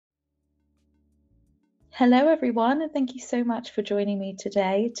Hello, everyone, and thank you so much for joining me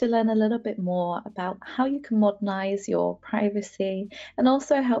today to learn a little bit more about how you can modernize your privacy and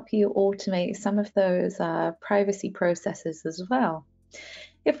also help you automate some of those privacy processes as well.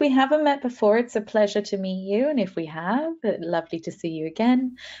 If we haven't met before, it's a pleasure to meet you, and if we have, lovely to see you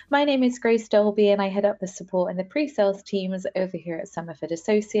again. My name is Grace Dolby, and I head up the support and the pre-sales teams over here at Somerford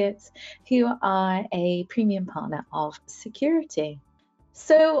Associates, who are a premium partner of Security.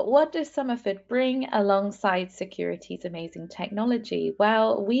 So, what does Somerford bring alongside Security's amazing technology?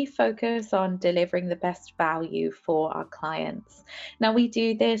 Well, we focus on delivering the best value for our clients. Now, we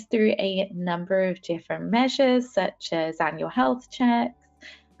do this through a number of different measures, such as annual health checks,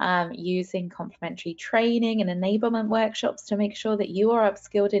 using complementary training and enablement workshops to make sure that you are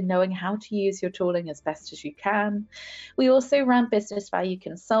upskilled in knowing how to use your tooling as best as you can. We also run business value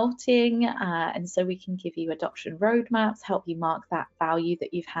consulting, and so we can give you adoption roadmaps, help you mark that value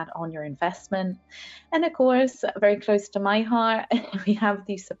that you've had on your investment. And of course, very close to my heart, we have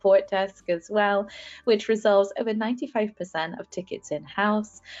the support desk as well, which resolves over 95% of tickets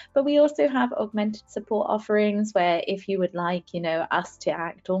in-house. But we also have augmented support offerings where if you would like, us to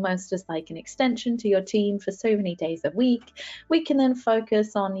act almost as like an extension to your team for so many days a week, we can then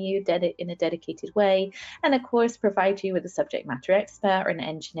focus on you in a dedicated way, and of course provide you with a subject matter expert or an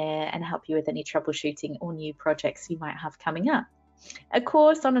engineer and help you with any troubleshooting or new projects you might have coming up. Of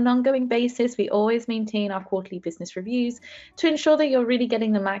course, on an ongoing basis, we always maintain our quarterly business reviews to ensure that you're really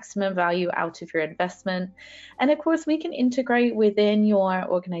getting the maximum value out of your investment. And of course, we can integrate within your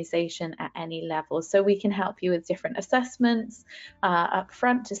organization at any level. So we can help you with different assessments up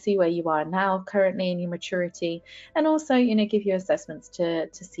front to see where you are now currently in your maturity, and also, give you assessments to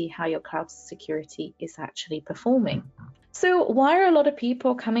see how your cloud security is actually performing. So why are a lot of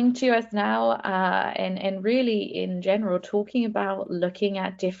people coming to us now and really in general talking about looking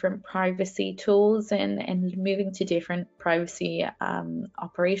at different privacy tools and moving to different privacy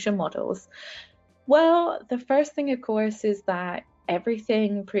operation models? Well, the first thing, of course, is that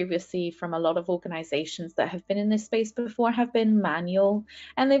everything previously from a lot of organizations that have been in this space before have been manual,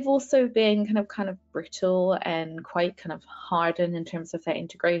 and they've also been kind of brittle and quite kind of hardened in terms of their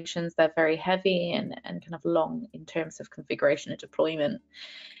integrations. They're very heavy and kind of long in terms of configuration and deployment.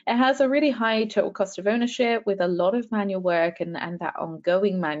 It has a really high total cost of ownership with a lot of manual work and that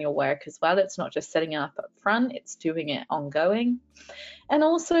ongoing manual work as well. It's not just setting it up front, it's doing it ongoing. And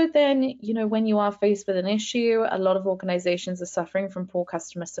also then, when you are faced with an issue, a lot of organizations are suffering from poor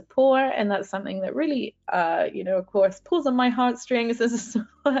customer support. And that's something that really, of course, pulls on my heartstrings as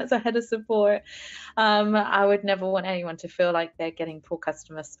a head of support. I would never want anyone to feel like they're getting poor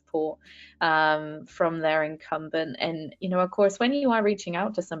customer support from their incumbent. And, of course, when you are reaching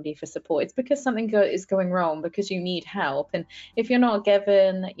out to somebody for support, it's because something is going wrong, because you need help. And if you're not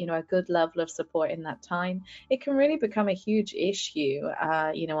given, a good level of support in that time, it can really become a huge issue,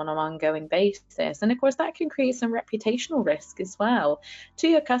 on an ongoing basis. And of course, that can create some reputational risk as well to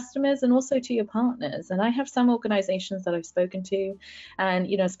your customers and also to your partners. And I have some organizations that I've spoken to, and,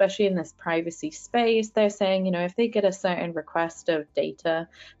 especially in this privacy space, they're saying, if they get a certain request of data,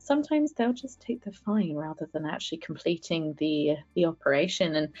 sometimes they'll just take the fine rather than actually completing the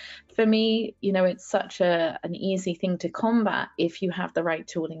operation. And for me, it's such an easy thing to combat if you have the right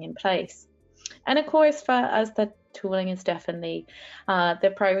tooling in place. And of course, for us, the tooling is definitely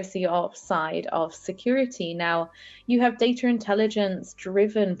the privacy ops side of security. Now, you have data intelligence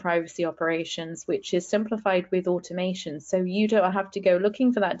driven privacy operations, which is simplified with automation. So you don't have to go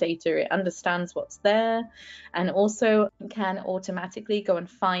looking for that data. It understands what's there and also can automatically go and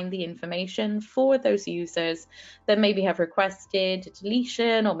find the information for those users that maybe have requested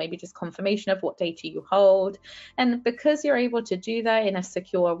deletion or maybe just confirmation of what data you hold. And because you're able to do that in a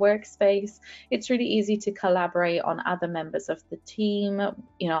secure workspace, it's really easy to collaborate on other members of the team,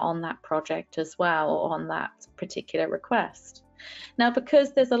 on that project as well, or on that particular request. Now,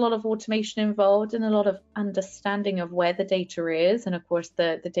 because there's a lot of automation involved and a lot of understanding of where the data is, and of course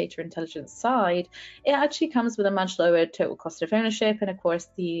the data intelligence side, it actually comes with a much lower total cost of ownership. And of course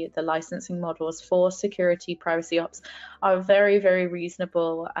the licensing models for security privacy ops are very, very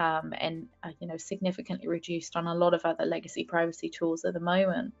reasonable and significantly reduced on a lot of other legacy privacy tools at the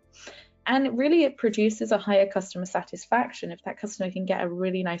moment. And really, it produces a higher customer satisfaction. If that customer can get a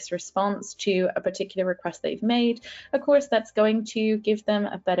really nice response to a particular request they've made, of course, that's going to give them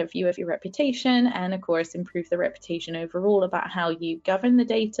a better view of your reputation and, of course, improve the reputation overall about how you govern the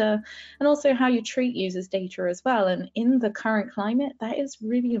data and also how you treat users' data as well. And in the current climate, that is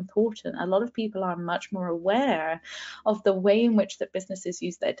really important. A lot of people are much more aware of the way in which that businesses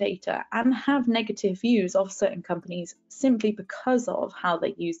use their data and have negative views of certain companies simply because of how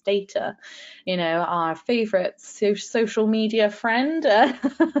they use data. data. Our favorite social media friend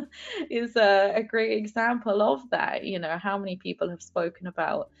is a great example of that. How many people have spoken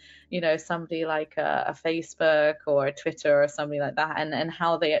about, somebody like a Facebook or a Twitter or somebody like that, and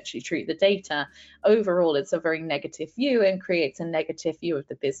how they actually treat the data. Overall, it's a very negative view and creates a negative view of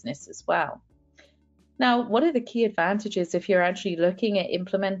the business as well. Now, what are the key advantages if you're actually looking at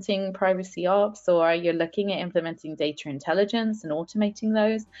implementing privacy ops, or you're looking at implementing data intelligence and automating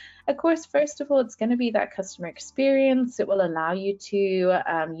those? Of course, first of all, it's going to be that customer experience. It will allow you to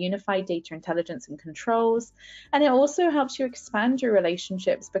unify data intelligence and controls. And it also helps you expand your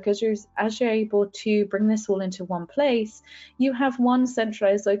relationships, because as you're able to bring this all into one place, you have one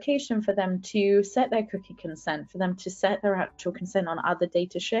centralized location for them to set their cookie consent, for them to set their actual consent on other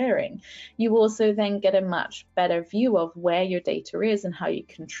data sharing. You also then get a much better view of where your data is and how you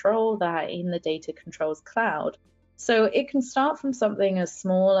control that in the data controls cloud. So it can start from something as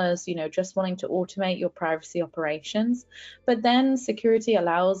small as, just wanting to automate your privacy operations, but then security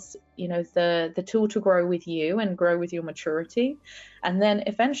allows, the tool to grow with you and grow with your maturity. And then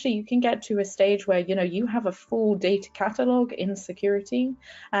eventually you can get to a stage where, you have a full data catalog in security,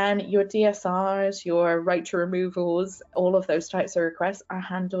 and your DSRs, your right to removals, all of those types of requests are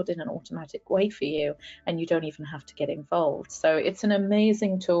handled in an automatic way for you, and you don't even have to get involved. So it's an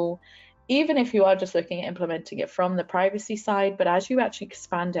amazing tool, even if you are just looking at implementing it from the privacy side. But as you actually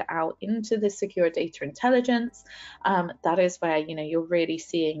expand it out into the secure data intelligence, that is where you're really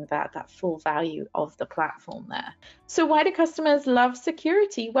seeing that full value of the platform there. So why do customers love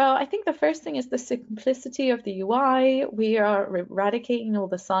security? Well, I think the first thing is the simplicity of the UI. We are eradicating all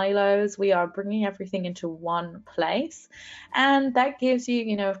the silos. We are bringing everything into one place, and that gives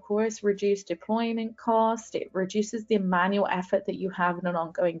you, of course, reduced deployment cost. It reduces the manual effort that you have on an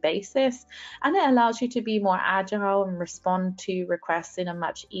ongoing basis, and it allows you to be more agile and respond to requests in a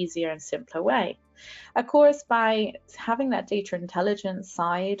much easier and simpler way. Of course, by having that data intelligence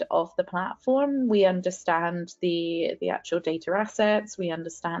side of the platform, we understand the actual data assets, we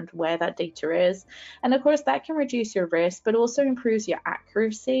understand where that data is, and of course that can reduce your risk, but also improves your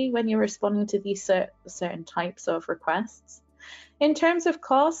accuracy when you're responding to these certain types of requests. In terms of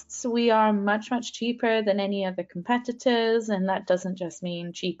costs, we are much cheaper than any other competitors, and that doesn't just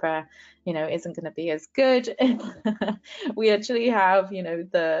mean cheaper, isn't going to be as good. We actually have,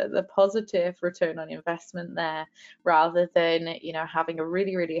 the positive return on investment there, rather than, having a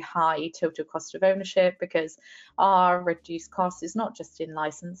really high total cost of ownership, because our reduced cost is not just in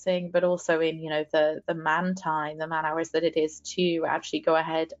licensing, but also in, the man time, the man hours that it is to actually go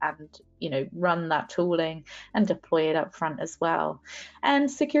ahead and, run that tooling and deploy it up front as well. And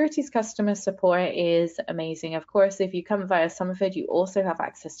security's customer support is amazing. Of course, if you come via Somerford, you also have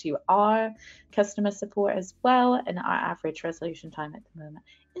access to our customer support as well, and our average resolution time at the moment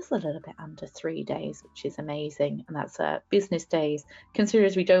is a little bit under 3 days, which is amazing, and that's business days. Consider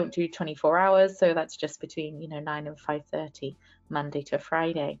as we don't do 24 hours, so that's just between 9 and 5:30 Monday to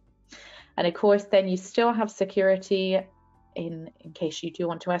Friday. And of course, then you still have security in case you do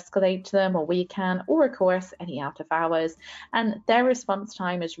want to escalate to them, or we can, or of course any out of hours, and their response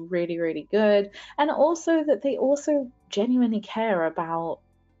time is really good. And also that they also genuinely care about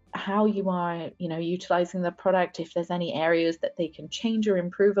how you are utilizing the product, if there's any areas that they can change or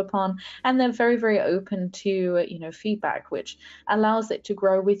improve upon, and they're very open to feedback, which allows it to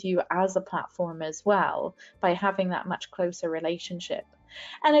grow with you as a platform as well, by having that much closer relationship.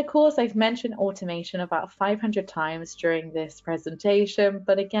 And of course, I've mentioned automation about 500 times during this presentation,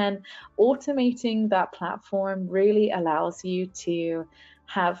 but again, automating that platform really allows you to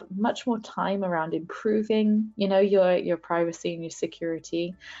have much more time around improving, your privacy and your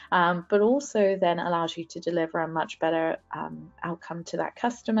security, but also then allows you to deliver a much better outcome to that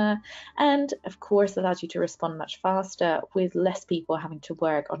customer, and of course allows you to respond much faster with less people having to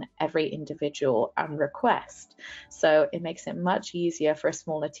work on every individual request. So it makes it much easier for a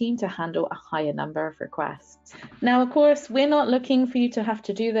smaller team to handle a higher number of requests. Now, of course, we're not looking for you to have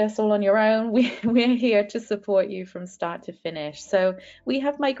to do this all on your own. We're here to support you from start to finish. So we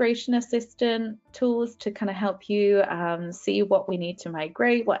have migration assistant tools to kind of help you see what we need to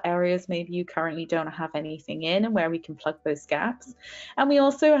migrate, what areas maybe you currently don't have anything in, and where we can plug those gaps. And we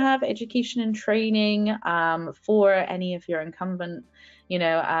also have education and training for any of your incumbent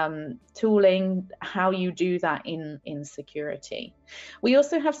tooling, how you do that in security. We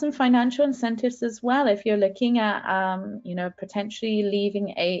also have some financial incentives as well. If you're looking at potentially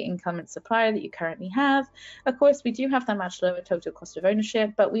leaving a incumbent supplier that you currently have, of course we do have that much lower total cost of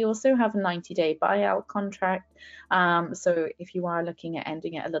ownership, but we also have a 90-day buyout contract. So if you are looking at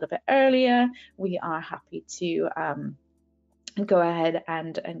ending it a little bit earlier, we are happy to go ahead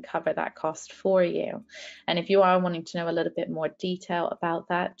and cover that cost for you. And if you are wanting to know a little bit more detail about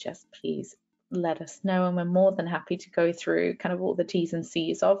that, just please let us know, and we're more than happy to go through kind of all the T's and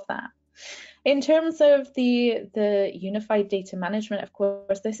C's of that. In terms of the unified data management, of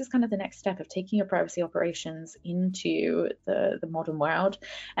course, this is kind of the next step of taking your privacy operations into the modern world.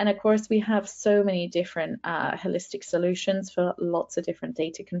 And of course, we have so many different holistic solutions for lots of different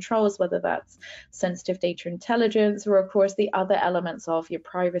data controls, whether that's sensitive data intelligence, or of course the other elements of your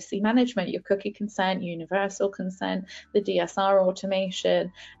privacy management, your cookie consent, universal consent, the DSR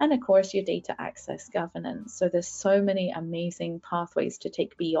automation, and of course your data access governance. So there's so many amazing pathways to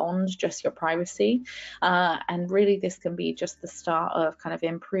take beyond just your privacy, and really this can be just the start of kind of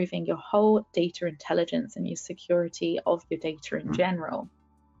improving your whole data intelligence and your security of your data in general.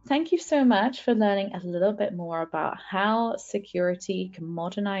 Thank you so much for learning a little bit more about how security can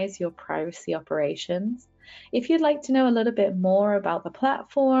modernize your privacy operations. If you'd like to know a little bit more about the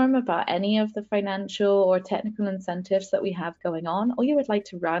platform, about any of the financial or technical incentives that we have going on, or you would like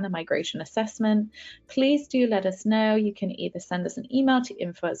to run a migration assessment, please do let us know. You can either send us an email to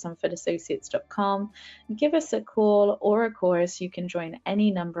info@somerfordassociates.com, give us a call, or of course you can join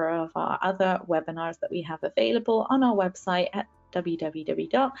any number of our other webinars that we have available on our website at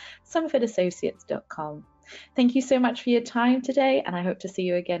www.somerfordassociates.com. Thank you so much for your time today, and I hope to see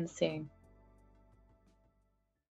you again soon.